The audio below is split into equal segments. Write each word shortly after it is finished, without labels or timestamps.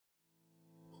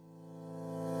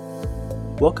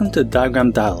Welcome to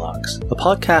Diagram Dialogues, a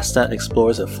podcast that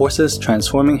explores the forces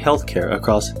transforming healthcare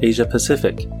across Asia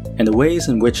Pacific and the ways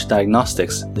in which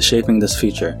diagnostics is shaping this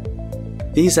future.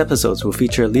 These episodes will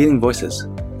feature leading voices,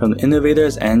 from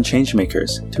innovators and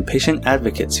changemakers to patient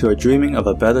advocates who are dreaming of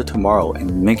a better tomorrow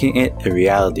and making it a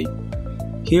reality.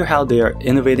 Hear how they are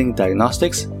innovating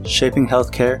diagnostics, shaping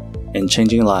healthcare, and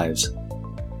changing lives.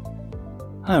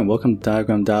 Hi and welcome to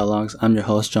Diagram Dialogues. I'm your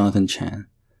host, Jonathan Chan.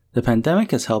 The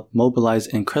pandemic has helped mobilize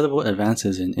incredible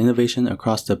advances in innovation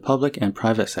across the public and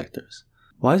private sectors.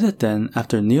 Why is it then,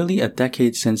 after nearly a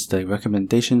decade since the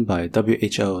recommendation by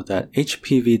WHO that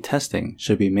HPV testing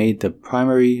should be made the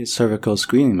primary cervical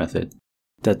screening method,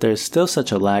 that there is still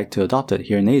such a lag to adopt it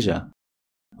here in Asia?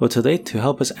 Well, today, to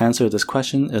help us answer this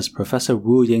question is Professor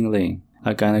Woo Ying Ling,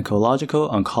 a gynecological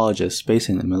oncologist based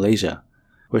in Malaysia.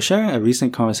 We're sharing a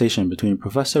recent conversation between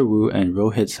Professor Woo and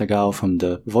Rohit Sehgal from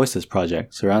the Voices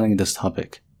project surrounding this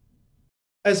topic.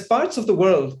 As parts of the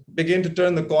world begin to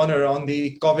turn the corner on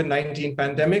the COVID-19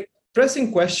 pandemic,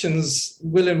 pressing questions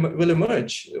will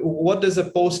emerge. What does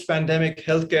a post-pandemic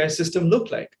healthcare system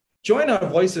look like? Join our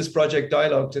Voices project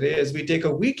dialogue today as we take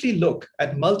a weekly look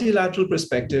at multilateral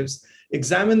perspectives,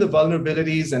 examine the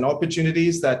vulnerabilities and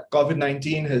opportunities that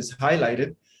COVID-19 has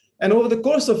highlighted, and over the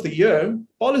course of the year,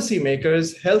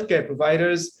 policymakers, healthcare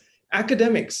providers,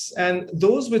 academics, and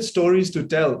those with stories to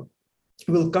tell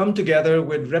will come together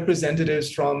with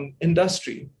representatives from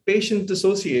industry, patient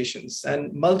associations,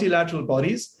 and multilateral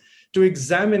bodies to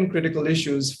examine critical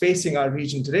issues facing our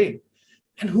region today.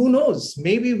 And who knows,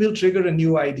 maybe we'll trigger a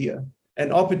new idea,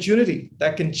 an opportunity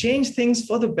that can change things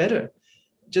for the better.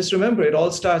 Just remember, it all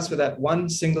starts with that one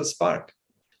single spark.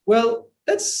 Well,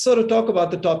 let's sort of talk about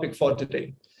the topic for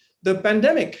today. The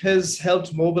pandemic has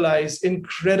helped mobilize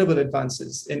incredible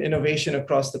advances in innovation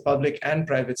across the public and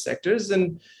private sectors.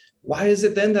 And why is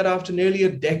it then that after nearly a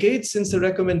decade since the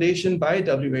recommendation by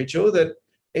WHO that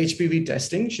HPV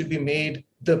testing should be made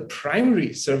the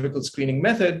primary cervical screening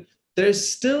method,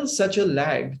 there's still such a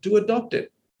lag to adopt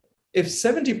it? If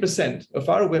 70% of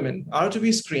our women are to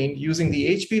be screened using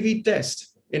the HPV test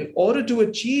in order to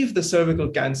achieve the cervical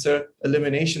cancer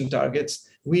elimination targets,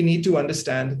 we need to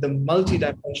understand the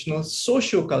multidimensional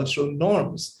socio-cultural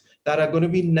norms that are going to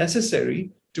be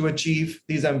necessary to achieve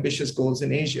these ambitious goals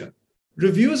in Asia.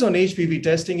 Reviews on HPV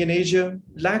testing in Asia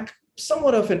lack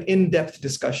somewhat of an in-depth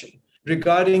discussion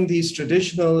regarding these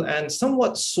traditional and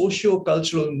somewhat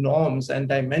socio-cultural norms and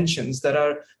dimensions that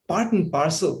are part and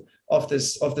parcel of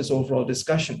this overall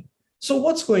discussion. So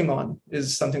what's going on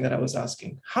is something that I was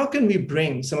asking. How can we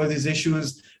bring some of these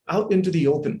issues out into the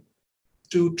open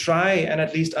to try and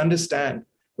at least understand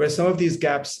where some of these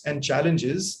gaps and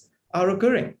challenges are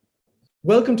occurring?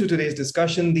 Welcome to today's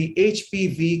discussion, the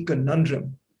HPV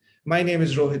Conundrum. My name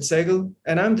is Rohit Sehgal,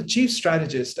 and I'm the Chief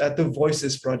Strategist at the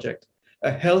Voices Project,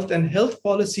 a health and health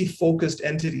policy focused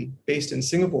entity based in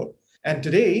Singapore. And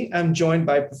today I'm joined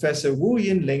by Professor Woo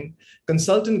Ying Ling,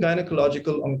 Consultant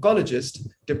Gynecological Oncologist,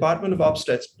 Department of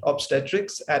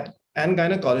Obstetrics and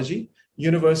Gynecology,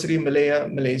 University Malaya,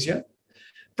 Malaysia.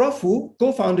 Prof. Woo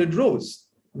co-founded ROSE,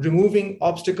 Removing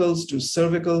Obstacles to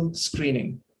Cervical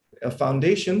Screening, a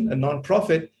foundation, a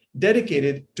nonprofit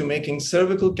dedicated to making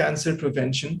cervical cancer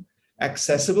prevention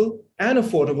accessible and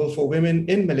affordable for women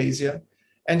in Malaysia.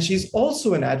 And she's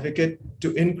also an advocate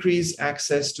to increase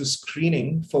access to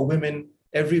screening for women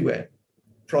everywhere.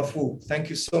 Prof. Woo, thank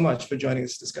you so much for joining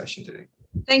this discussion today.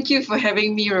 Thank you for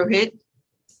having me, Rohit.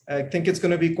 I think it's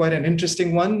going to be quite an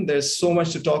interesting one. There's so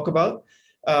much to talk about.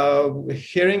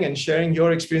 Hearing and sharing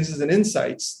your experiences and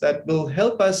insights that will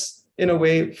help us, in a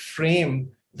way,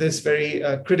 frame this very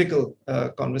critical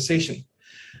conversation.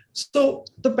 So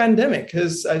the pandemic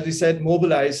has, as we said,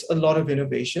 mobilized a lot of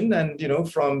innovation and,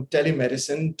 from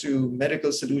telemedicine to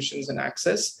medical solutions and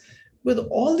access. With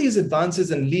all these advances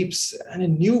and leaps and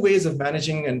in new ways of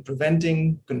managing and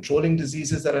preventing, controlling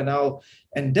diseases that are now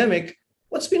endemic,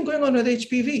 what's been going on with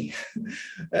HPV?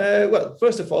 Well,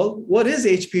 first of all, what is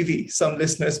HPV? Some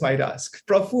listeners might ask.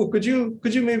 Prof. Woo, could you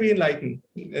maybe enlighten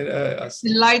us?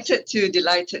 Delighted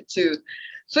to.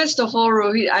 First of all,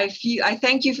 Rohit, I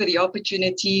thank you for the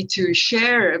opportunity to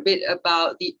share a bit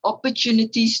about the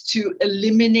opportunities to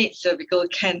eliminate cervical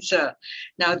cancer.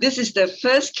 Now, this is the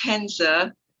first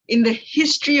cancer in the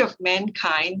history of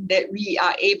mankind that we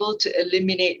are able to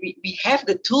eliminate. We have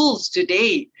the tools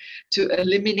today to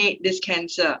eliminate this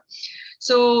cancer.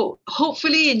 So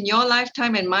hopefully in your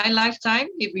lifetime and my lifetime,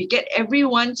 if we get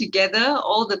everyone together,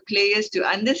 all the players to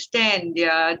understand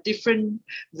their different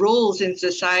roles in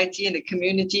society and the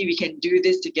community, we can do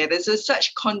this together. So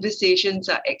such conversations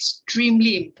are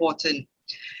extremely important.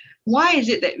 Why is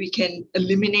it that we can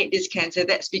eliminate this cancer?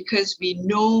 That's because we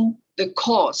know the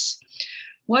cause.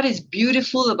 What is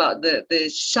beautiful about the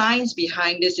science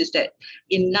behind this is that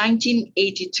in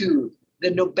 1982,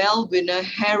 the Nobel winner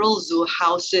Harold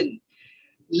Zulhausen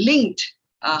linked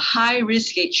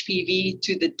high-risk HPV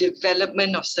to the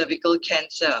development of cervical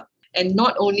cancer. And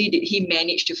not only did he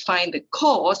manage to find the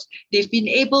cause, they've been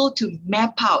able to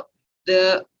map out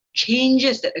the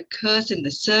changes that occurs in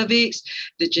the cervix,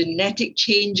 the genetic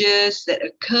changes that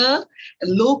occur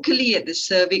locally at the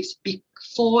cervix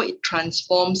before it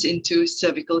transforms into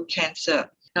cervical cancer.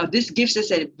 Now, this gives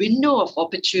us a window of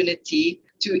opportunity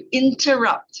to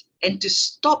interrupt and to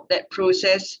stop that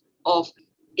process of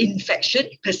infection,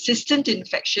 persistent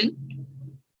infection,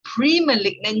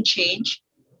 pre-malignant change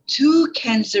to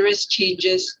cancerous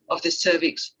changes of the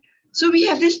cervix. So we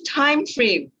have this time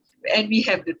frame and we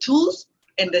have the tools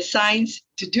and the science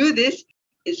to do this.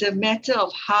 It's a matter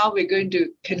of how we're going to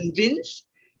convince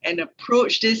and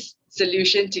approach this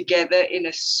solution together in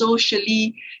a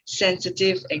socially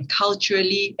sensitive and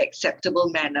culturally acceptable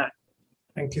manner.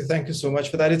 Thank you. Thank you so much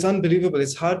for that. It's unbelievable.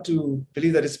 It's hard to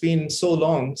believe that it's been so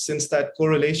long since that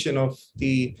correlation of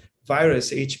the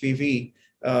virus HPV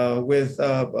with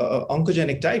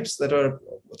oncogenic types that are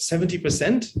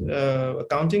 70%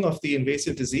 accounting of the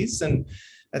invasive disease. And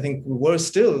I think worse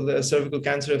still, cervical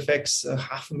cancer affects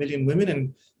 500,000 women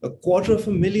and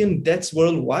 250,000 deaths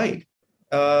worldwide,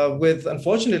 with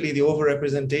unfortunately the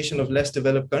overrepresentation of less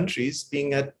developed countries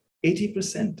being at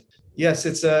 80%. Yes,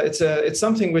 it's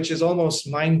something which is almost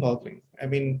mind-boggling. I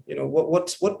mean,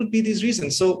 what would be these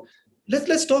reasons? So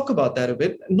let's talk about that a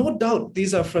bit. No doubt,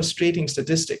 these are frustrating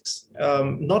statistics.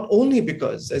 Not only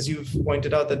because, as you've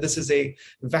pointed out, that this is a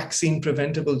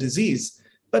vaccine-preventable disease,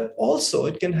 but also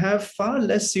it can have far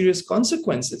less serious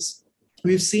consequences.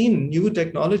 We've seen new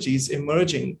technologies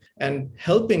emerging and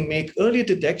helping make early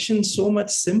detection so much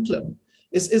simpler.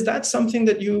 Is that something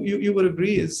that you would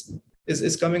agree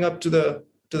is coming up to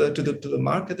the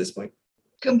mark at this point?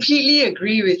 Completely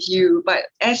agree with you. But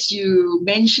as you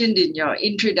mentioned in your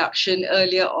introduction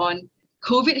earlier on,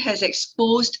 COVID has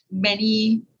exposed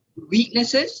many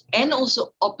weaknesses and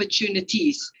also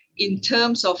opportunities in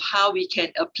terms of how we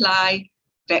can apply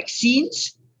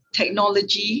vaccines,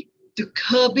 technology to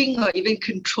curbing or even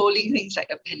controlling things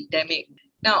like a pandemic.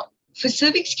 Now, for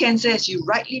cervix cancer, as you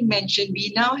rightly mentioned,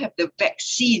 we now have the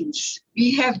vaccines.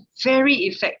 We have very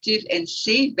effective and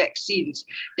safe vaccines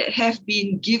that have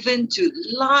been given to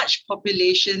large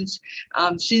populations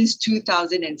since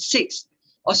 2006.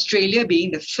 Australia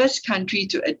being the first country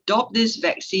to adopt this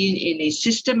vaccine in a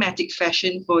systematic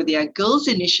fashion for their girls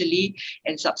initially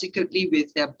and subsequently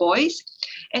with their boys.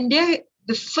 And they're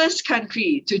the first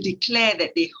country to declare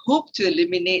that they hope to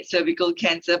eliminate cervical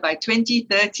cancer by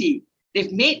 2030.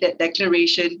 They've made that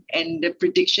declaration and the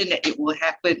prediction that it will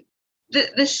happen.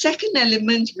 The second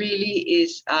element really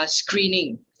is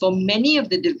screening. For many of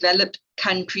the developed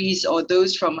countries or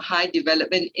those from high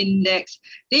development index,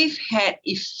 they've had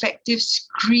effective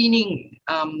screening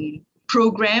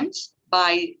programs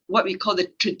by what we call the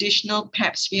traditional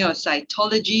pap smear or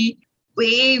cytology,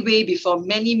 way before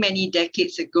many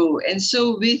decades ago. And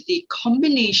so with the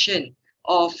combination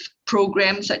of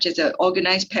programs such as an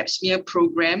organized pap smear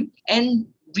program and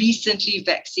recently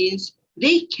vaccines,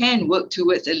 they can work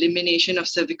towards elimination of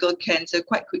cervical cancer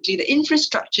quite quickly. The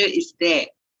infrastructure is there.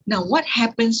 Now, what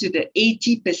happens to the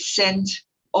 80%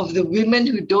 of the women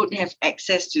who don't have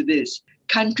access to this?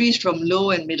 Countries from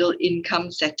low and middle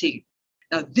income setting.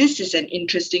 Now, this is an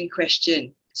interesting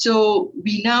question. So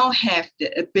we now have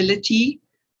the ability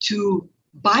to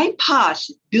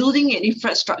bypass building an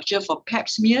infrastructure for pap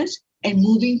smears and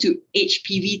moving to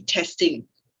HPV testing.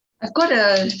 I've got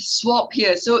a swap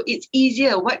here. So it's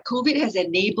easier. What COVID has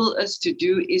enabled us to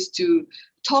do is to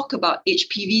talk about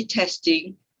HPV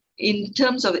testing in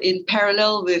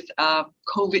parallel with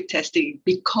COVID testing,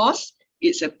 because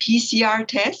it's a PCR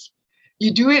test.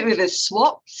 You do it with a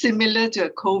swab similar to a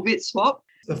COVID swab.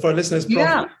 So for listeners,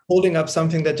 holding up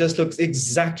something that just looks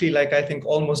exactly like I think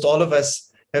almost all of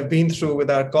us have been through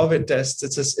with our COVID tests.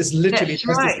 It's literally That's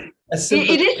right. as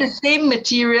simple. It is the same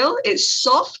material. It's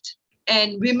soft,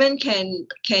 and women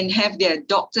can have their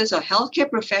doctors or healthcare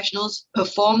professionals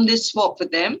perform this swab for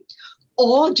them.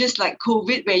 Or just like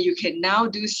COVID, where you can now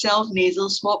do self-nasal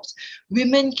swabs,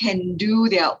 women can do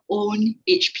their own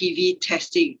HPV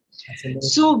testing.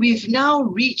 So we've now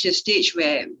reached a stage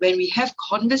where when we have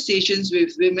conversations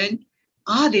with women,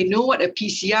 they know what a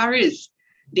PCR is.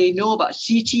 They know about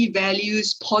CT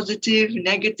values, positive,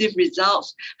 negative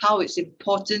results, how it's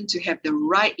important to have the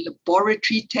right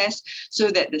laboratory test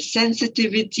so that the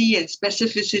sensitivity and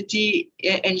specificity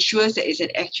ensures that it's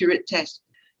an accurate test.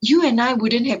 you and I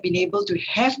wouldn't have been able to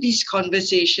have these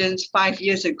conversations 5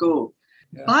 years ago.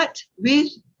 Yeah. But with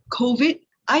COVID,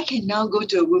 I can now go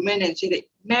to a woman and say that,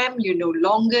 ma'am, you no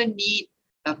longer need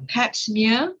a pap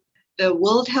smear. The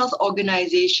World Health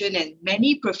Organization and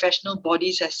many professional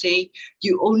bodies are saying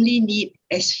you only need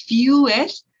as few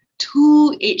as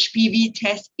 2 HPV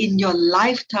tests in your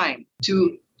lifetime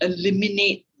to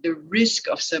eliminate the risk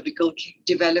of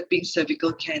developing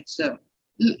cervical cancer.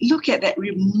 Look at that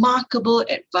remarkable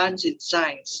advance in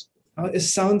science. It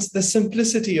sounds the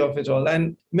simplicity of it all.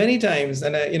 And many times,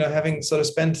 and having sort of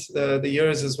spent the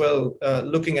years as well,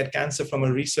 looking at cancer from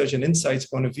a research and insights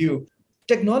point of view,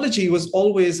 technology was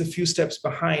always a few steps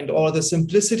behind, or the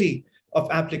simplicity of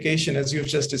application, as you've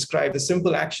just described, the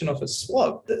simple action of a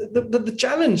swab. The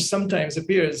challenge sometimes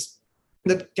appears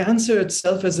that cancer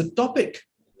itself as a topic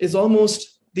is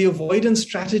almost the avoidance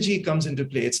strategy comes into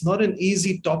play. It's not an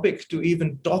easy topic to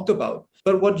even talk about.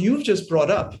 But what you've just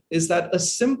brought up is that a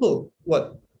simple,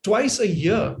 twice a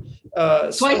year.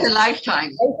 Twice a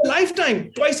lifetime.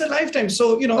 Twice a lifetime.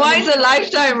 So, Twice a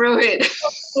lifetime, Rohit.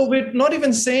 So we're not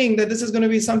even saying that this is going to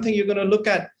be something you're going to look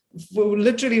at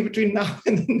literally between now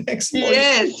and the next 40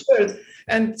 years.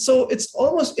 And so it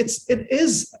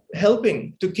is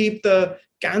helping to keep the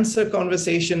cancer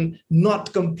conversation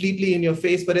not completely in your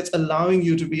face, but it's allowing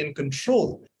you to be in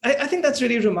control. I think that's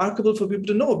really remarkable for people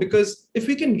to know, because if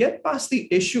we can get past the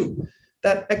issue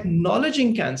that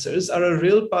acknowledging cancers are a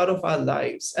real part of our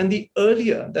lives, and the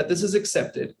earlier that this is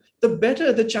accepted, the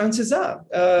better the chances are.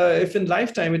 If in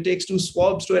lifetime it takes 2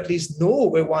 swabs to at least know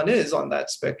where one is on that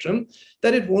spectrum,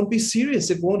 that it won't be serious.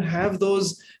 It won't have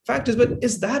those factors. But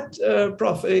is that,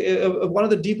 Prof, one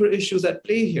of the deeper issues at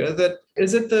play here? That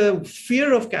is it the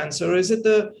fear of cancer, or is it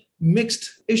the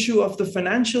mixed issue of the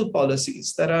financial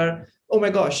policies that are, oh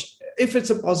my gosh, if it's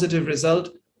a positive result,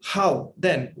 how,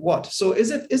 then what? So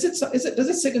does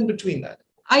it sit in between that?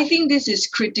 I think this is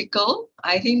critical.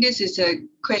 I think this is a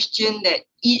question that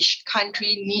each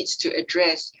country needs to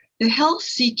address. The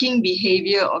health-seeking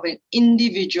behavior of an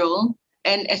individual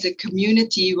and as a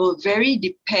community will very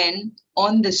depend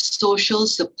on the social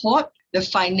support, the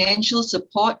financial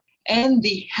support, and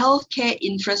the healthcare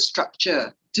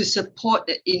infrastructure to support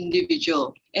the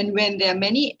individual. And when there are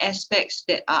many aspects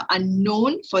that are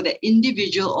unknown for the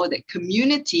individual or the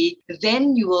community,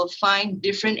 then you will find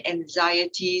different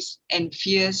anxieties and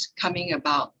fears coming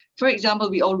about. For example,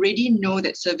 we already know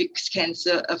that cervix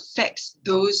cancer affects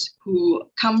those who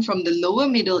come from the lower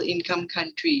middle income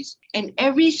countries. And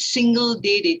every single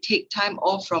day they take time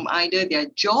off from either their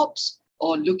jobs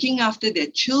or looking after their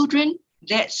children,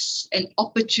 that's an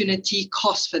opportunity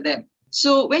cost for them.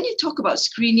 So when you talk about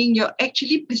screening, you're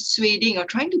actually persuading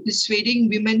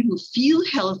women who feel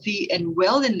healthy and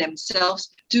well in themselves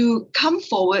to come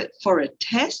forward for a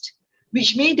test,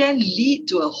 which may then lead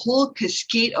to a whole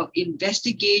cascade of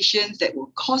investigations that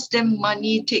will cost them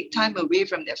money, take time away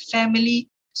from their family.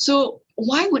 So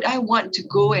why would I want to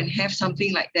go and have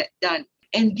something like that done?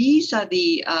 And these are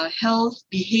the health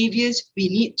behaviors we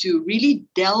need to really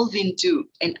delve into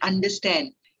and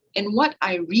understand. And what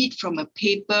I read from a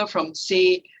paper from,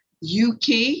 say,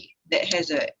 UK that has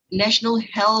a national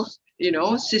health,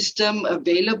 system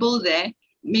available there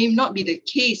may not be the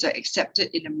case or accepted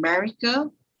in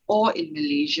America or in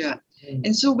Malaysia.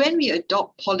 And so when we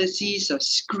adopt policies of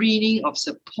screening, of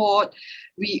support,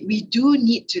 we do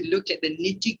need to look at the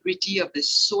nitty-gritty of the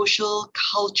social,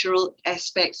 cultural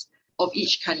aspects of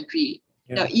each country.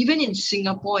 Yeah. Now, even in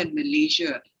Singapore and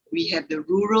Malaysia, we have the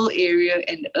rural area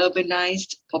and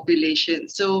urbanized population.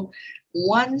 So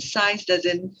one size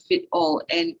doesn't fit all.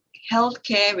 And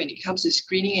healthcare, when it comes to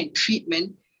screening and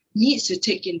treatment, needs to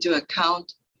take into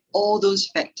account all those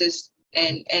factors,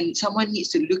 and someone needs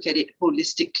to look at it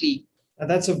holistically. And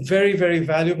that's a very, very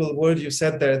valuable word you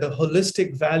said there, the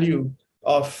holistic value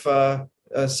of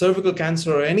cervical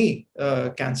cancer, or any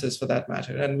cancers for that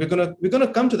matter. And we're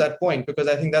gonna come to that point, because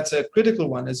I think that's a critical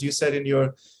one, as you said in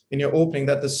your opening,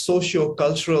 that the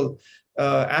socio-cultural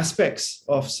aspects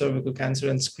of cervical cancer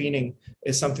and screening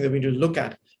is something that we need to look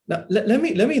at. Now, let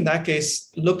me in that case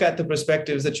look at the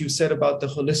perspectives that you said about the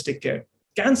holistic care.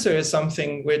 Cancer is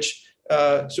something which,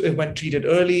 when treated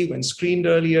early, when screened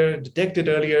earlier, detected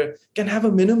earlier, can have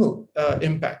a minimal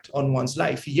impact on one's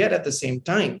life. Yet at the same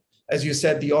time, as you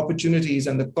said, the opportunities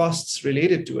and the costs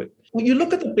related to it. When you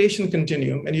look at the patient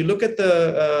continuum and you look at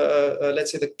the,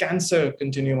 let's say, the cancer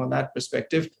continuum on that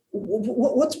perspective,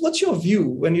 what's your view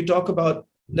when you talk about,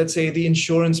 let's say, the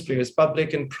insurance players,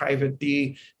 public and private,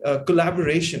 the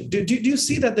collaboration? Do you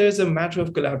see that there's a matter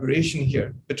of collaboration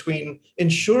here between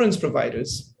insurance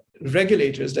providers,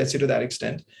 regulators, let's say to that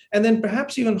extent, and then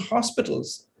perhaps even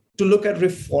hospitals, to look at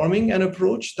reforming an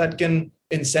approach that can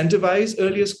incentivize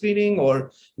earlier screening,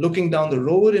 or looking down the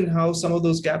road in how some of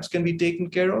those gaps can be taken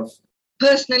care of?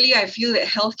 Personally, I feel that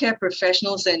healthcare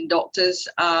professionals and doctors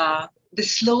are the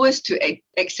slowest to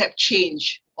accept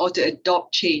change or to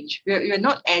adopt change. We're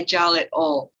not agile at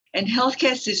all. And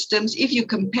healthcare systems, if you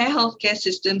compare healthcare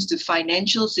systems to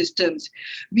financial systems,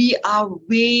 we are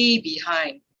way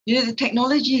behind. The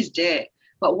technology is there.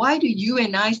 But why do you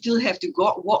and I still have to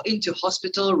walk into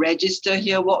hospital, register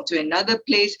here, walk to another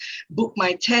place, book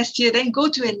my test here, then go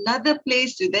to another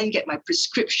place to then get my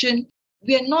prescription?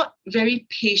 We are not very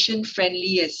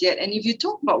patient-friendly as yet. And if you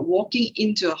talk about walking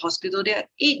into a hospital, there are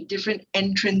 8 different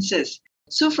entrances.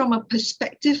 So from a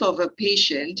perspective of a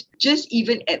patient, just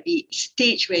even at the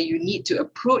stage where you need to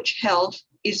approach health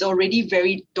is already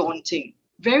very daunting,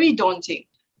 very daunting.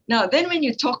 Now, then when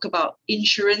you talk about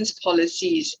insurance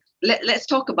policies, let's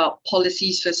talk about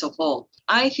policies first of all.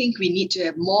 I think we need to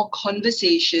have more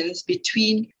conversations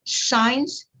between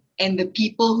science and the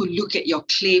people who look at your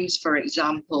claims, for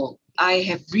example. I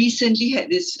have recently had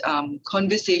this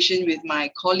conversation with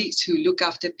my colleagues who look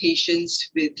after patients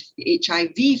with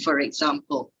HIV, for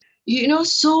example.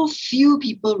 So few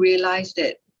people realize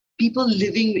that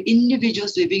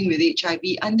individuals living with HIV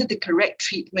under the correct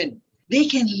treatment, they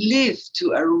can live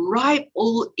to a ripe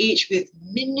old age with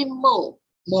minimal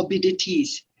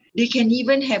morbidities. They can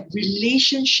even have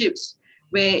relationships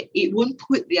where it won't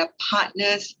put their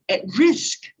partners at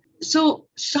risk. So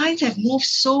science have moved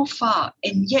so far,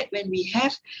 and yet when we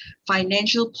have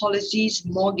financial policies,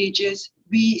 mortgages,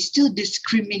 we still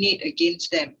discriminate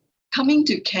against them. Coming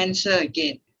to cancer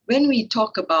again, when we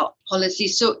talk about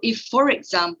policies, so if, for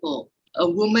example, a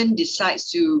woman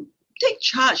decides to take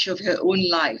charge of her own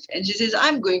life and she says,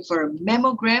 I'm going for a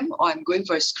mammogram or I'm going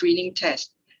for a screening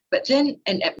test, but then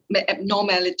an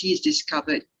abnormality is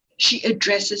discovered, she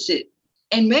addresses it.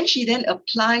 And when she then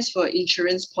applies for an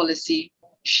insurance policy,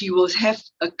 she will have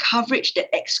a coverage that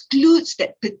excludes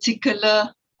that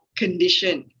particular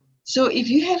condition. So if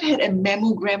you have had a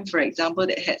mammogram, for example,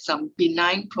 that had some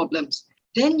benign problems,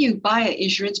 then you buy an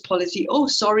insurance policy. Oh,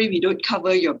 sorry, we don't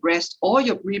cover your breast or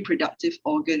your reproductive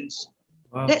organs.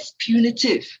 Wow. That's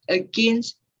punitive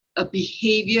against a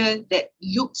behavior that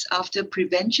looks after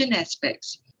prevention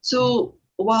aspects. So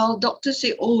while doctors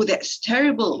say, oh, that's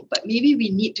terrible, but maybe we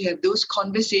need to have those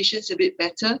conversations a bit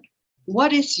better.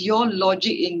 What is your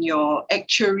logic in your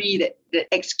actuary that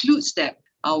excludes them?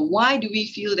 Why do we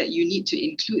feel that you need to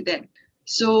include them?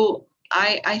 So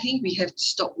I think we have to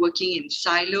stop working in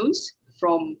silos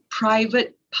from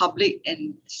private, public,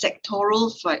 and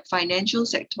sectoral, financial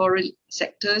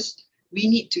sectors. We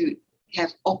need to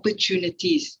have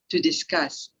opportunities to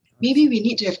discuss. Maybe we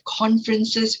need to have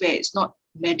conferences where it's not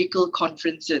medical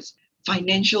conferences,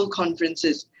 financial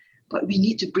conferences, but we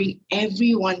need to bring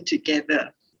everyone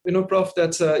together. Prof,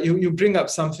 that's you bring up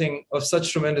something of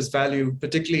such tremendous value,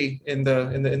 particularly in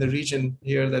the region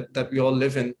here that we all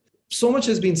live in. So much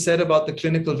has been said about the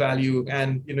clinical value,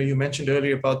 and you mentioned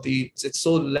earlier about it's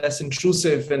so less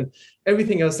intrusive and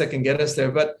everything else that can get us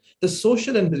there. But the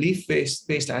social and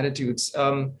belief-based attitudes,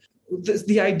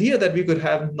 the idea that we could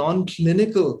have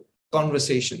non-clinical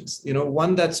conversations,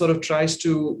 one that sort of tries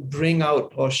to bring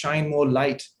out or shine more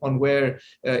light on where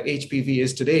HPV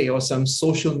is today, or some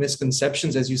social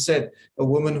misconceptions, as you said, a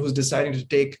woman who's deciding to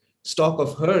take stock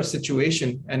of her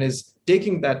situation and is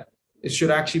taking that, it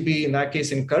should actually be, in that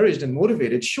case, encouraged and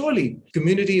motivated. Surely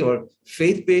community or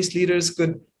faith-based leaders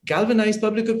could galvanize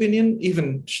public opinion,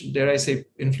 even, dare I say,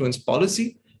 influence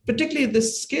policy, particularly at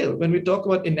this scale when we talk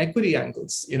about inequity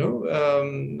angles,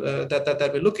 that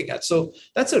we're looking at. So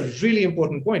that's a really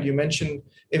important point. You mentioned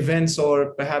events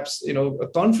or perhaps,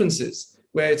 conferences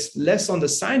where it's less on the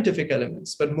scientific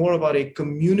elements, but more about a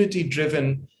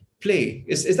community-driven play.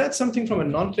 Is that something from a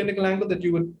non-clinical angle that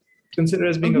you would consider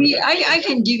as being I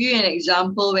can give you an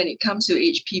example when it comes to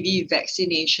HPV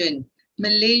vaccination.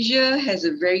 Malaysia has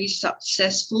a very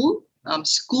successful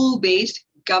school-based,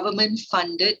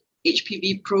 government-funded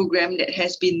HPV program that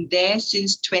has been there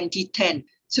since 2010.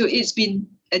 So it's been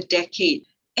a decade.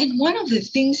 And one of the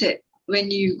things that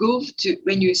when you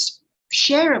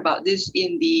share about this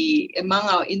among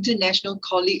our international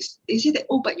colleagues, they say that,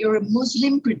 but you're a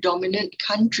Muslim predominant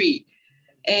country,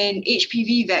 and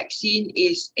HPV vaccine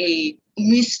is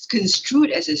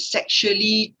misconstrued as a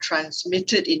sexually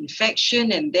transmitted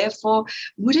infection, and therefore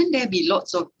wouldn't there be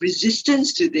lots of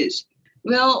resistance to this?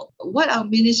 Well, what our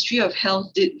Ministry of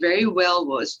Health did very well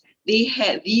was they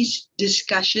had these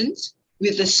discussions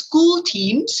with the school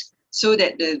teams so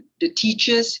that the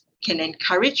teachers can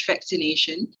encourage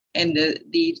vaccination and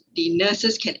the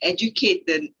nurses can educate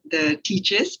the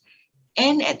teachers.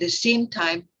 And at the same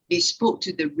time, they spoke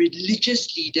to the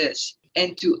religious leaders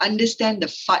and to understand the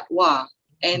fatwa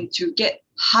and to get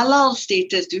halal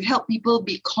status, to help people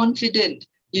be confident,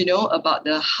 about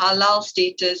the halal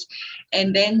status,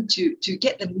 and then to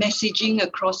get the messaging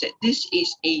across that this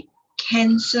is a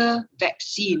cancer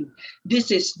vaccine.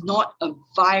 This is not a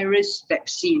virus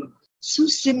vaccine. So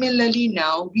similarly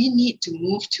now, we need to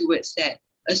move towards that.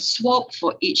 A swab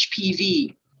for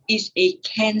HPV is a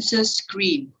cancer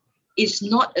screen. It's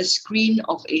not a screen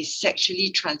of a sexually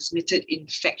transmitted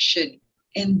infection.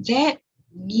 And that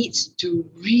needs to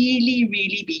really,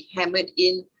 really be hammered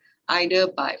in either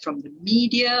from the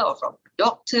media or from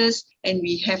doctors, and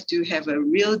we have to have a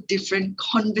real different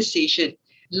conversation.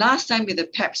 Last time with the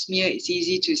pap smear, it's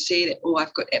easy to say that,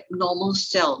 I've got abnormal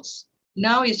cells.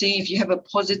 Now you're saying if you have a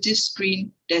positive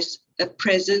screen, there's a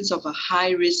presence of a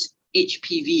high-risk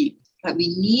HPV. But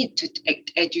we need to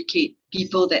educate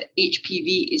people that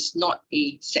HPV is not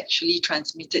a sexually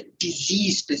transmitted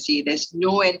disease per se. There's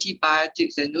no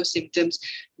antibiotics, there are no symptoms.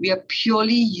 We are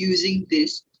purely using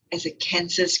this as a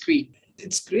cancer screen.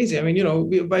 It's crazy. I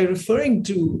mean, by referring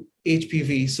to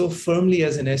HPV so firmly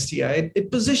as an STI, it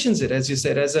positions it, as you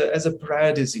said, as a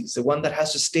prior disease, the one that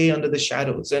has to stay under the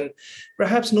shadows. And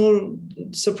perhaps no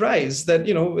surprise that,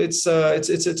 it's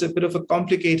a bit of a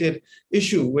complicated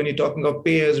issue when you're talking of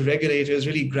payers, regulators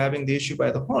really grabbing the issue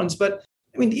by the horns. But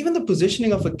I mean, even the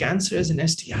positioning of a cancer as an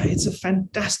STI, it's a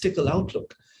fantastical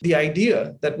outlook. The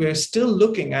idea that we're still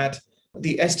looking at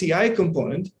the STI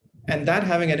component and that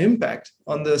having an impact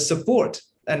on the support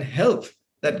and help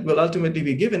that will ultimately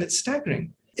be given, it's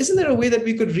staggering. Isn't there a way that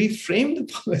we could reframe the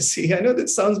policy? I know that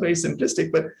sounds very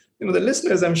simplistic, but the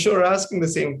listeners, I'm sure, are asking the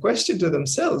same question to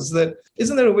themselves, that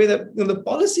isn't there a way that the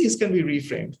policies can be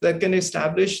reframed, that can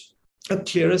establish a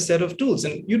clearer set of tools?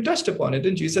 And you touched upon it,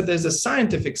 didn't you? You said there's a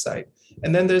scientific side,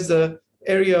 and then there's the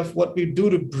area of what we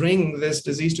do to bring this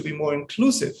disease to be more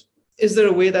inclusive. Is there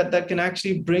a way that can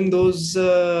actually bring those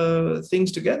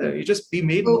things together? You just be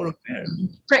made more aware.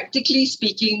 Practically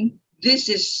speaking, this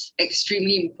is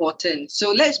extremely important.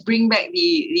 So let's bring back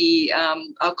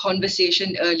our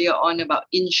conversation earlier on about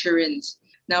insurance.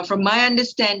 Now, from my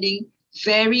understanding,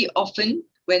 very often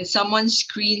when someone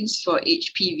screens for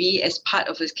HPV as part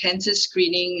of a cancer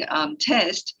screening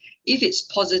test, if it's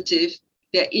positive,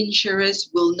 their insurers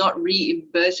will not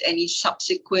reimburse any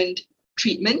subsequent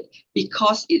treatment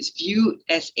because it's viewed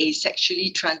as a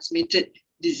sexually transmitted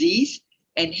disease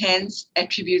and hence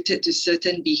attributed to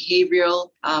certain behavioral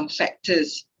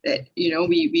factors that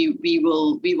we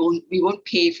won't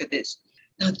pay for this.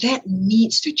 Now that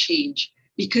needs to change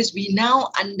because we now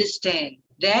understand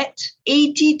that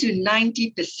 80 to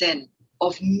 90%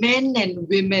 of men and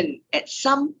women at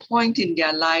some point in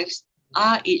their lives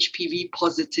are HPV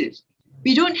positive.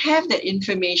 We don't have that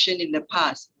information in the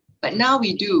past, but now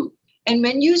we do. And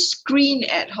when you screen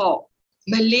ad hoc,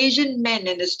 Malaysian men,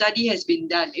 and the study has been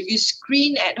done, if you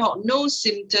screen ad hoc, no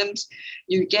symptoms,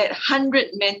 you get 100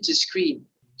 men to screen.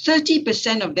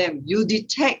 30% of them, you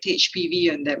detect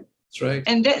HPV on them. That's right.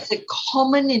 And that's a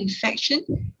common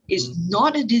infection. It's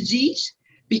not a disease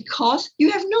because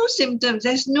you have no symptoms.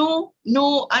 There's no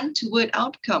untoward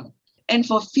outcome. And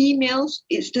for females,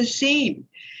 it's the same.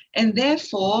 And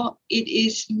therefore, it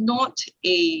is not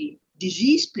a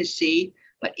disease per se,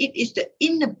 but it is the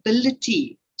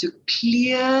inability to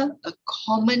clear a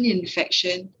common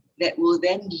infection that will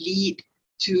then lead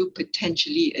to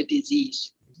potentially a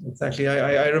disease. Exactly.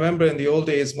 I remember in the old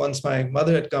days, once my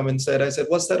mother had come and said, I said,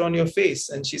 "What's that on your face?"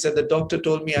 And she said, "The doctor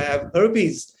told me I have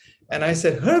herpes." And I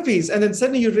said, "Herpes?" And then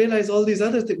suddenly you realize all these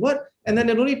other things. What? And then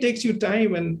it only takes you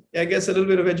time and I guess a little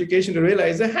bit of education to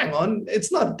realize that, hang on,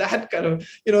 it's not that kind of,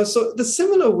 so the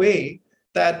similar way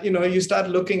that, you start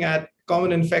looking at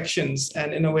common infections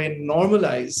and in a way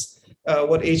normalize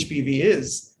what HPV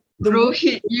is.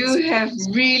 Rohit,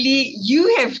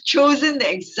 you have chosen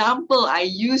the example I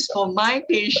use for my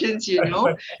patients,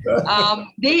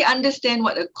 They understand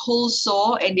what a cold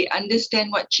sore and they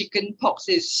understand what chicken pox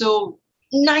is. So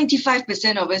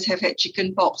 95% of us have had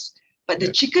chicken pox, but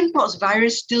the chicken pox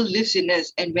virus still lives in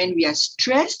us. And when we are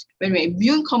stressed, when we're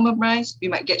immune compromised, we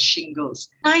might get shingles.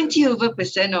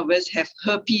 90% of us have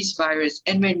herpes virus.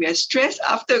 And when we are stressed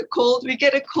after a cold, we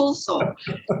get a cold sore.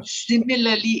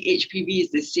 Similarly, HPV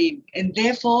is the same. And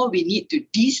therefore, we need to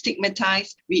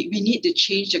destigmatize. We need to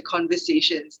change the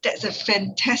conversations. That's a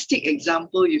fantastic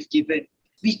example you've given.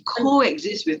 We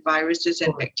coexist with viruses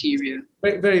and bacteria.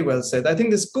 Very, very well said. I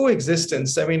think this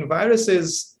coexistence,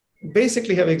 viruses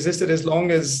basically have existed as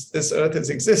long as this earth has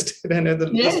existed. And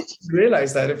Yes.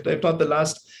 realize that, if not the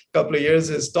last couple of years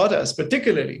has taught us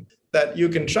particularly. that you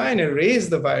can try and erase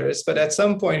the virus, but at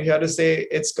some point you have to say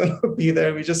it's going to be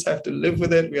there. We just have to live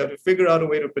with it. We have to figure out a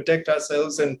way to protect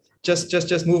ourselves and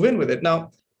just move in with it.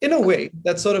 Now, in a way,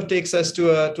 that sort of takes us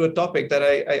to a topic that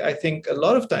I think a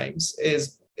lot of times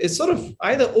is sort of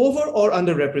either over or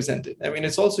underrepresented. I mean,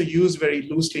 it's also used very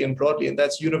loosely and broadly, and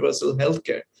that's universal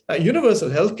healthcare. Universal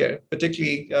healthcare,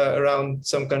 particularly around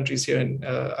some countries here in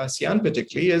ASEAN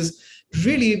particularly, is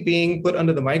really being put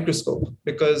under the microscope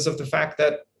because of the fact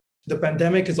that the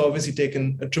pandemic has obviously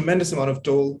taken a tremendous amount of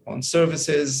toll on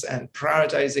services and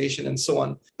prioritization and so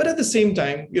on. But at the same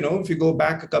time, if you go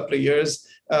back a couple of years,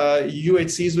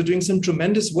 UHCs were doing some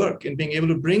tremendous work in being able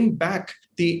to bring back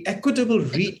the equitable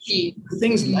reach to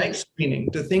things like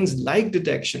screening, to things like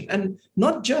detection, and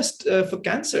not just for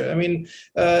cancer. I mean,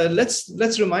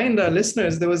 let's remind our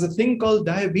listeners, there was a thing called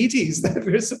diabetes that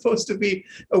we're supposed to be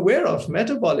aware of,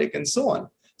 metabolic and so on.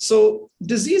 So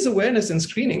disease awareness and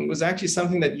screening was actually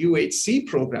something that UHC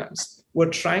programs were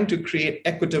trying to create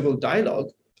equitable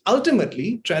dialogue,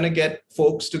 ultimately trying to get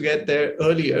folks to get there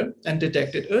earlier and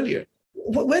detect it earlier.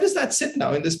 Where does that sit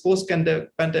now in this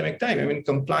post-pandemic time? I mean,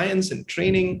 compliance and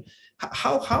training,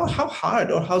 how hard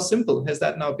or how simple has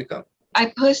that now become?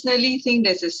 I personally think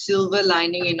there's a silver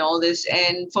lining in all this.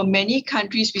 And for many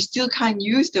countries, we still can't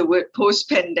use the word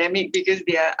post-pandemic because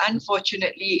they are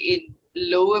unfortunately in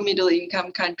lower middle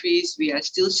income countries. We are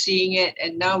still seeing it.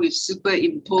 And now we've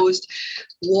superimposed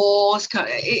wars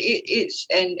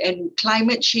and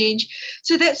climate change.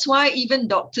 So that's why even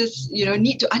doctors,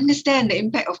 need to understand the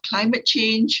impact of climate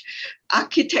change,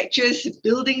 architectures,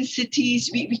 building cities.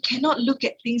 We cannot look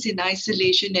at things in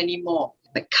isolation anymore.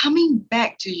 But coming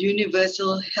back to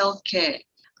universal healthcare,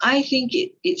 I think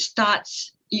it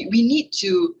starts, we need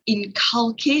to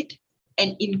inculcate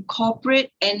and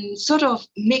incorporate and sort of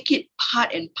make it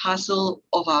part and parcel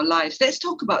of our lives. Let's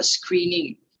talk about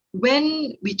screening.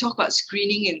 When we talk about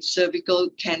screening in cervical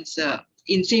cancer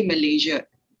in, say, Malaysia,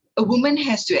 a woman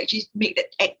has to actually make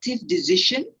that active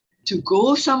decision to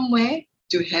go somewhere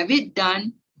to have it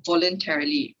done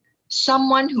voluntarily.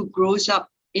 Someone who grows up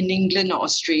in England or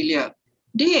Australia,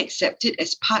 they accept it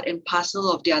as part and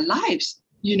parcel of their lives.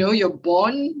 You're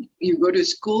born, you go to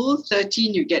school,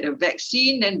 13, you get a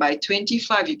vaccine, then by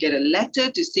 25, you get a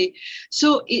letter to say.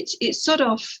 So it's sort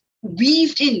of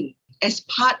weaved in as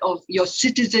part of your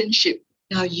citizenship.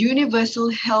 Now, universal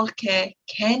healthcare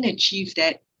can achieve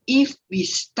that if we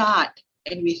start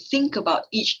and we think about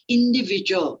each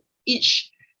individual,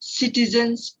 each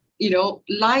citizen's,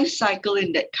 life cycle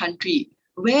in that country.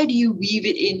 Where do you weave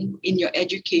it in your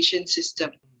education system?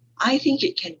 I think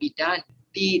it can be done.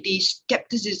 The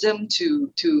skepticism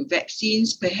to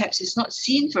vaccines perhaps is not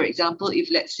seen, for example, if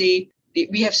let's say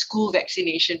we have school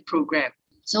vaccination program.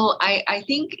 So I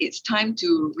think it's time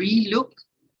to relook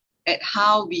at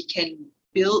how we can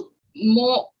build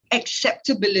more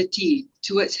acceptability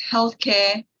towards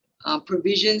healthcare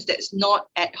provisions that's not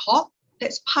ad hoc,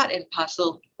 that's part and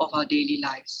parcel of our daily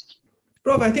lives.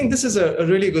 Prof, I think this is a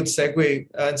really good segue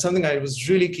and something I was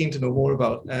really keen to know more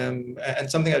about, and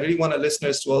something I really want our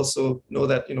listeners to also know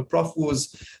that, Prof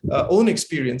Woo's own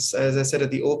experience, as I said at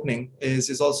the opening,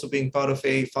 is also being part of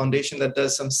a foundation that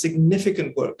does some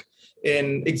significant work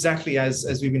in exactly as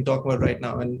we've been talking about right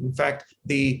now. And in fact,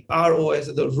 the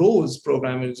ROSE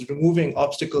program is removing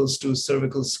obstacles to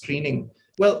cervical screening.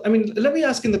 Well, I mean, let me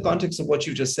ask in the context of what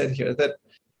you just said here, that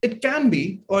it can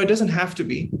be, or it doesn't have to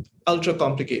be, ultra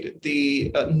complicated.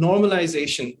 The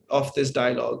normalization of this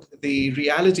dialogue, the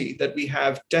reality that we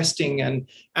have testing and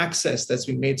access that's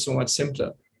been made so much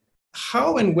simpler.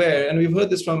 How and where, and we've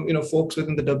heard this from folks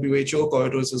within the WHO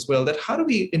corridors as well, that how do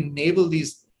we enable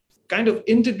these kind of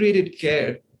integrated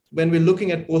care when we're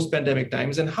looking at post-pandemic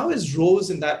times, and how is ROSE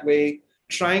in that way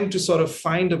trying to sort of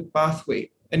find a pathway?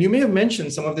 And you may have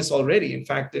mentioned some of this already, in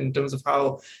fact, in terms of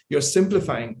how you're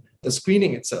simplifying the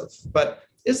screening itself. But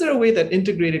is there a way that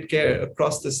integrated care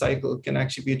across the cycle can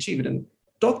actually be achieved? And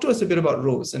talk to us a bit about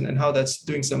ROSE and how that's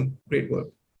doing some great work.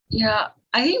 Yeah,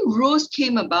 I think ROSE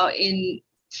came about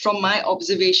from my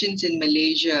observations in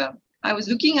Malaysia. I was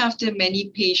looking after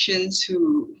many patients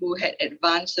who had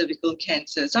advanced cervical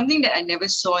cancer, something that I never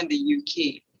saw in the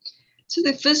UK. So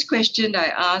the first question I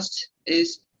asked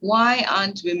is, why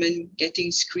aren't women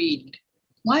getting screened?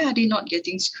 Why are they not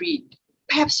getting screened?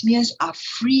 Pap smears are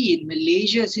free in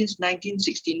Malaysia since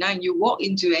 1969. You walk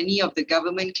into any of the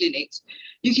government clinics,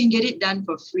 you can get it done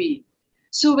for free.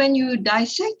 So when you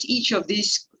dissect each of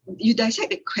these, you dissect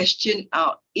the question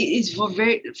out, it is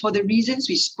for the reasons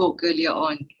we spoke earlier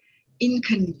on.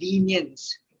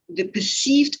 Inconvenience, the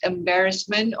perceived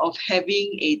embarrassment of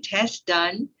having a test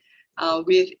done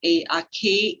with an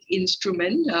archaic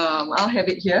instrument. I'll have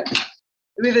it here.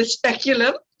 with a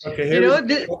speculum. Okay, here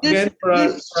This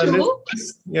show.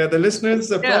 The listeners,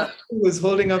 the prof is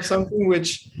holding up something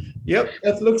which,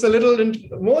 that looks a little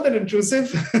more than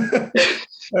intrusive.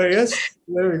 Yes,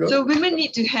 there we go. So women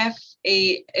need to have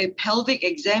a pelvic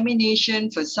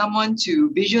examination for someone to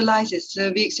visualize the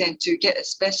cervix and to get a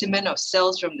specimen of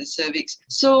cells from the cervix.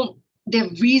 So there are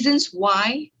reasons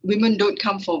why women don't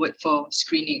come forward for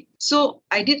screening. So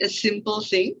I did a simple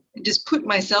thing, just put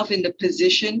myself in the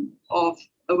position of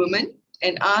a woman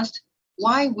and asked,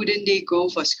 why wouldn't they go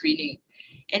for screening?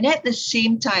 And at the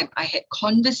same time, I had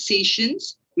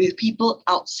conversations with people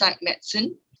outside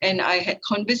medicine, and I had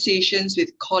conversations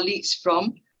with colleagues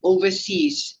from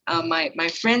overseas, my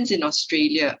friends in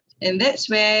Australia. And that's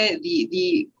where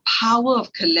the power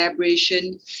of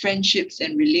collaboration, friendships,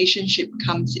 and relationship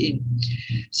comes in.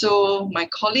 So my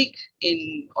colleague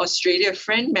in Australia,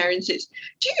 friend Marion, says,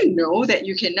 do you know that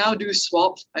you can now do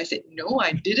swabs? I said, no,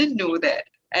 I didn't know that.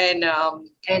 And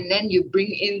then you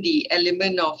bring in the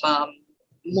element of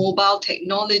mobile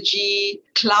technology,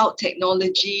 cloud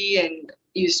technology, and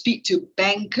you speak to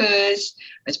bankers.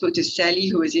 I spoke to Sally,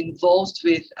 who is involved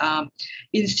with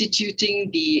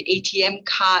instituting the ATM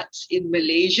cards in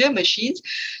Malaysia machines.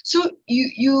 So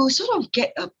you sort of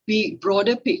get a big,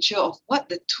 broader picture of what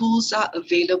the tools are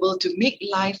available to make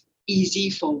life easy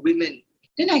for women.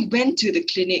 Then I went to the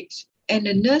clinics, and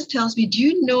the nurse tells me, do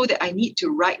you know that I need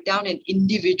to write down an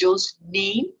individual's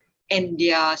name and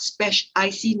their special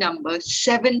IC number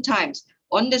 7 times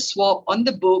on the swab, on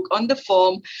the book, on the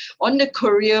form, on the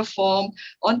courier form,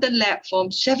 on the lab form,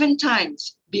 7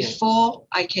 times before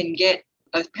I can get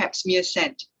a pap smear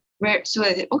sent. So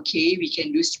I said, okay, we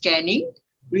can do scanning,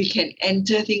 we can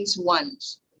enter things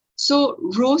once. So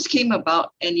ROSE came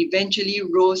about, and eventually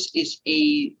ROSE is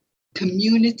a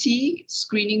community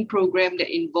screening program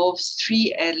that involves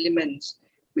 3 elements,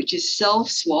 which is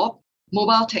self-swab,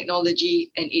 mobile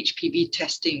technology, and HPV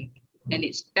testing. And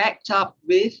it's backed up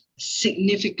with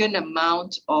significant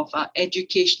amount of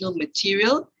educational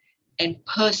material and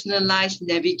personalized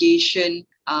navigation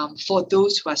for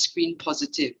those who are screened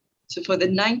positive. So for the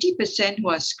 90% who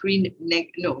are screened,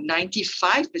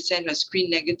 95% who are screened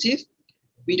negative,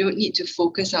 we don't need to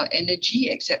focus our energy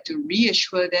except to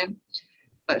reassure them.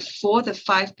 But for the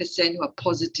 5% who are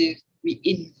positive, we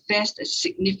invest a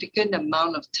significant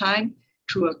amount of time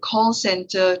through a call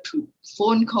center, through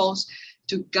phone calls,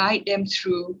 to guide them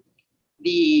through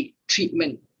the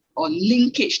treatment or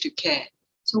linkage to care.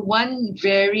 So one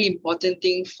very important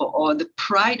thing or the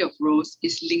pride of ROSE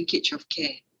is linkage of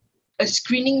care. A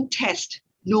screening test,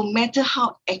 no matter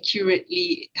how accurate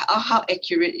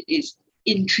it is,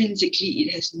 intrinsically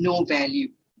it has no value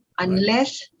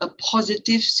unless a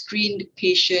positive screened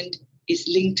patient is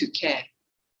linked to care.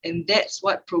 And that's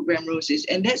what Program ROSE is.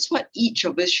 And that's what each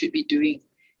of us should be doing,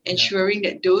 ensuring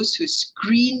that those who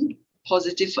screen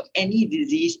positive for any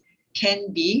disease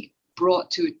can be brought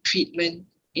to treatment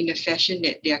in a fashion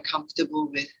that they are comfortable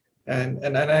with.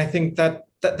 And I think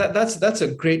that's a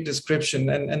great description.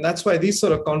 And that's why these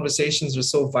sort of conversations are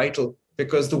so vital,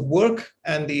 because the work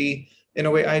and the, in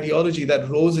a way, ideology that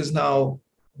ROSE is now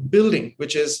building,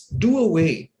 which is do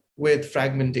away with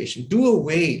fragmentation, do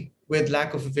away with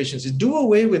lack of efficiency, do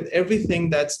away with everything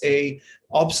that's a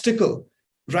obstacle,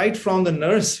 right from the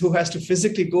nurse who has to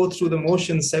physically go through the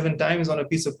motions 7 times on a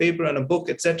piece of paper and a book,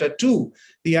 etc., to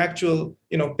the actual,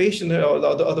 patient or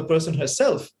the person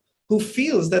herself, who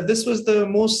feels that this was the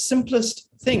most simplest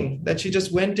thing, that she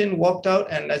just went in, walked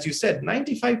out, and as you said,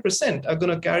 95% are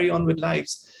going to carry on with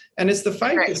lives. And it's the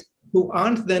 5% who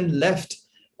aren't then left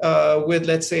with,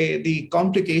 let's say, the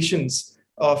complications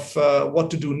of what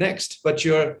to do next, but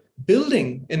you're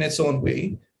building in its own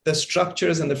way the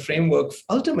structures and the framework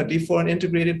ultimately for an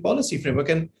integrated policy framework.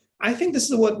 And I think this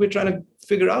is what we're trying to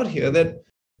figure out here, that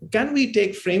can we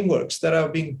take frameworks that are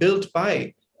being built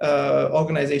by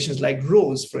organizations like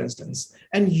ROSE, for instance,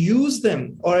 and use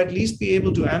them, or at least be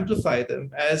able to amplify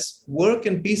them as work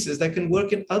and pieces that can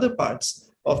work in other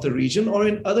parts of the region or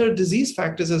in other disease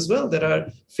factors as well that are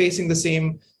facing the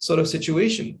same sort of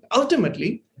situation.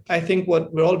 Ultimately, I think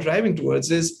what we're all driving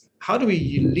towards is how do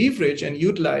we leverage and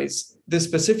utilize this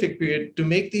specific period to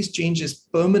make these changes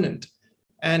permanent.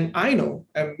 And I know,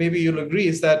 and maybe you'll agree,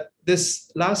 is that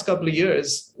this last couple of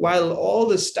years, while all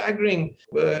the staggering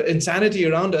insanity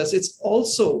around us, it's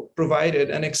also provided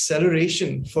an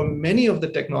acceleration for many of the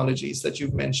technologies that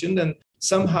you've mentioned. And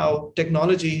somehow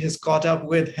technology has caught up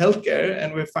with healthcare,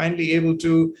 and we're finally able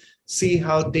to see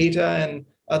how data and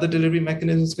other delivery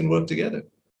mechanisms can work together.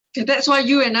 That's why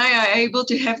you and I are able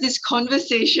to have this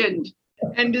conversation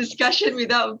and discussion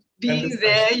without being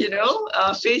there,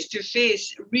 face to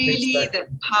face. Really, the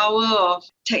power of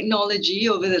technology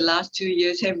over the last 2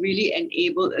 years have really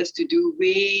enabled us to do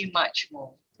way much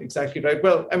more. Exactly right.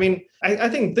 Well, I mean, I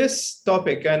think this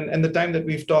topic and the time that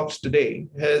we've talked today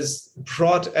has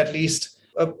brought at least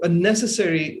a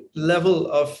necessary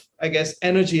level of, I guess,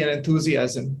 energy and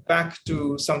enthusiasm back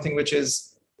to something which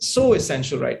is so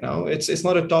essential right now. It's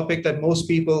not a topic that most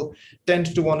people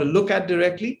tend to want to look at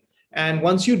directly. And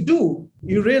once you do,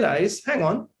 you realize, hang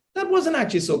on, that wasn't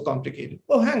actually so complicated.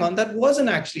 Oh, hang on, that wasn't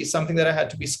actually something that I had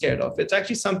to be scared of. It's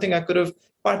actually something I could have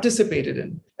participated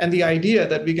in. And the idea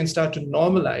that we can start to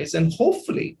normalize, and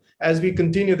hopefully, as we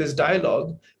continue this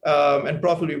dialogue, and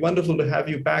Prof, it will be wonderful to have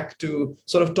you back to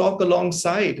sort of talk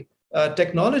alongside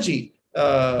technology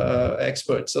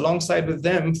experts, alongside with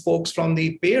them, folks from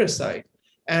the payer side,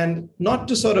 and not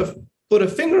to sort of put a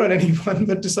finger on anyone,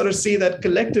 but to sort of see that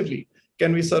collectively,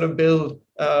 can we sort of build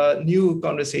new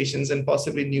conversations and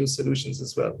possibly new solutions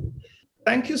as well.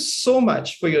 Thank you so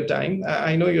much for your time.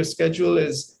 I know your schedule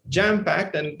is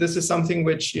jam-packed, and this is something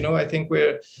which, I think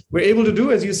we're able to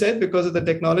do, as you said, because of the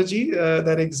technology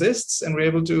that exists, and we're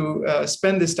able to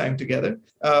spend this time together.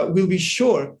 We'll be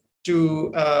sure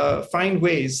to find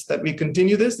ways that we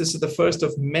continue this. This is the first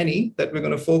of many that we're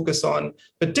going to focus on,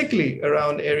 particularly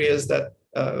around areas that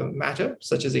matter,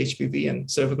 such as HPV and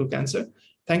cervical cancer.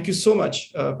 Thank you so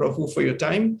much, Prof. Wu, for your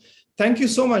time. Thank you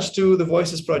so much to the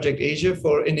Voices Project Asia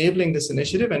for enabling this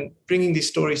initiative and bringing these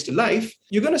stories to life.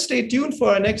 You're going to stay tuned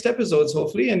for our next episodes,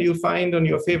 hopefully, and you'll find on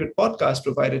your favorite podcast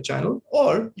provider channel,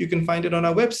 or you can find it on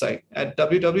our website at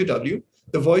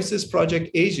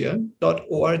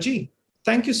www.thevoicesprojectasia.org.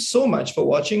 Thank you so much for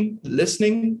watching,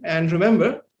 listening, and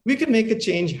remember, we can make a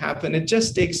change happen. It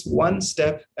just takes one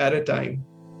step at a time.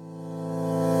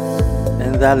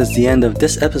 And that is the end of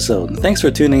this episode. Thanks for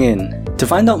tuning in. To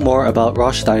find out more about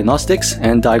Roche Diagnostics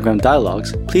and Diagram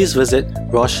Dialogues, please visit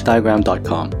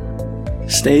rochediagram.com.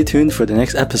 Stay tuned for the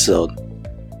next episode.